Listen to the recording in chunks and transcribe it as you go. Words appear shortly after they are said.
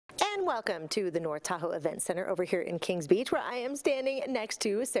welcome to the North Tahoe Event Center over here in Kings Beach, where I am standing next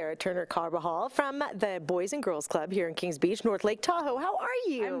to Sara Turner Carbajal from the Boys and Girls Club here in Kings Beach, North Lake Tahoe. How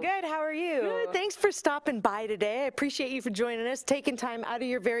are you? I'm good. How are you? Good. Thanks for stopping by today. I appreciate you for joining us, taking time out of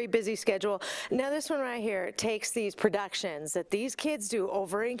your very busy schedule. Now, this one right here takes these productions that these kids do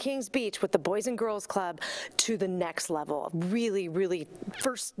over in Kings Beach with the Boys and Girls Club to the next level. Really, really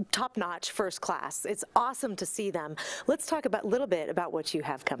top-notch, first class. It's awesome to see them. Let's talk a little bit about what you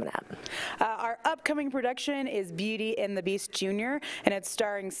have coming up. Our upcoming production is Beauty and the Beast Junior, and it's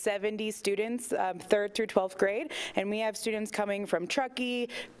starring 70 students, 3rd through 12th grade, and we have students coming from Truckee,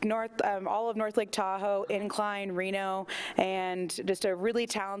 all of North Lake Tahoe, Incline, Reno, and just a really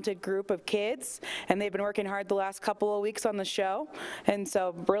talented group of kids, and they've been working hard the last couple of weeks on the show, and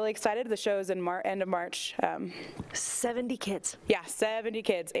so really excited. The show is in end of March. 70 kids. Yeah, 70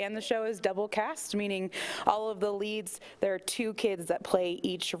 kids, and the show is double cast, meaning all of the leads, there are 2 kids that play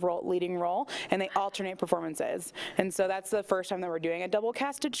each leading role, and they alternate performances. And so that's the first time that we're doing a double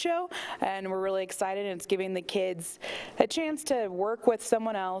casted show, and we're really excited, and it's giving the kids a chance to work with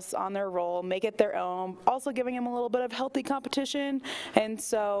someone else on their role, make it their own, also giving them a little bit of healthy competition, and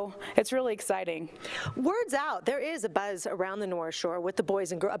so it's really exciting. Word's out. There is a buzz around the North Shore with the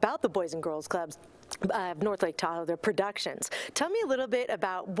Boys and about the Boys and Girls Clubs of North Lake Tahoe, their productions. Tell me a little bit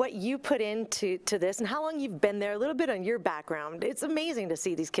about what you put into this and how long you've been there, a little bit on your background. It's amazing to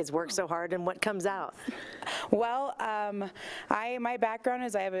see these kids work so hard and what comes out. Well, my background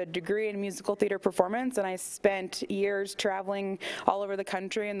is I have a degree in musical theater performance, and I spent years traveling all over the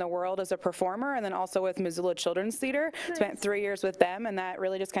country and the world as a performer, and then also with Missoula Children's Theater. Nice. Spent 3 years with them, and that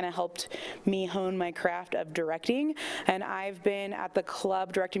really just kind of helped me hone my craft of directing. And I've been at the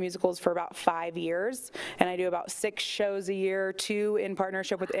club directing musicals for about 5 years. And I do about 6 shows a year, 2 in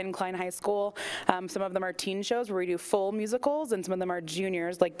partnership with Incline High School. Some of them are teen shows where we do full musicals, and some of them are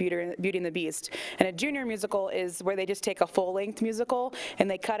juniors, like Beauty and the Beast. And a junior musical is where they just take a full-length musical and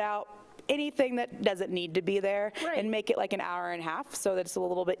they cut out anything that doesn't need to be there, right, and make it like an hour and a half, so that it's a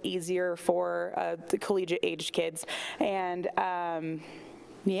little bit easier for the collegiate age kids. And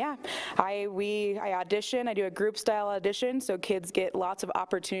yeah, I audition. I do a group style audition, so kids get lots of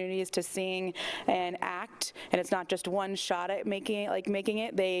opportunities to sing and act, and it's not just one shot at making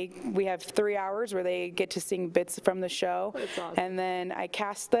it. We have 3 hours where they get to sing bits from the show. That's awesome. And then I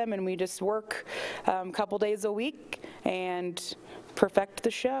cast them, and we just work a couple days a week and perfect the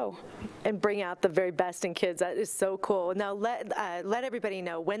show and bring out the very best in kids. That is so cool. Now let everybody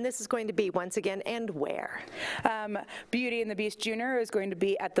know when this is going to be once again and where. Beauty and the Beast Junior is going to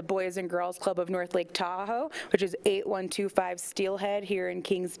be at the Boys and Girls Club of North Lake Tahoe, which is 8125 Steelhead here in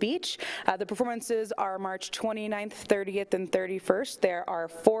Kings Beach. The performances are March 29th, 30th, and 31st. There are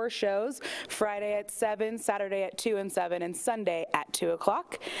 4 shows: Friday at 7, Saturday at 2 and 7, and Sunday at 2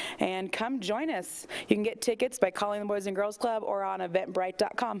 o'clock. And come join us. You can get tickets by calling the Boys and Girls Club or on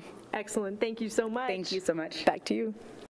eventbrite.com. Excellent. Thank you so much. Thank you so much. Back to you.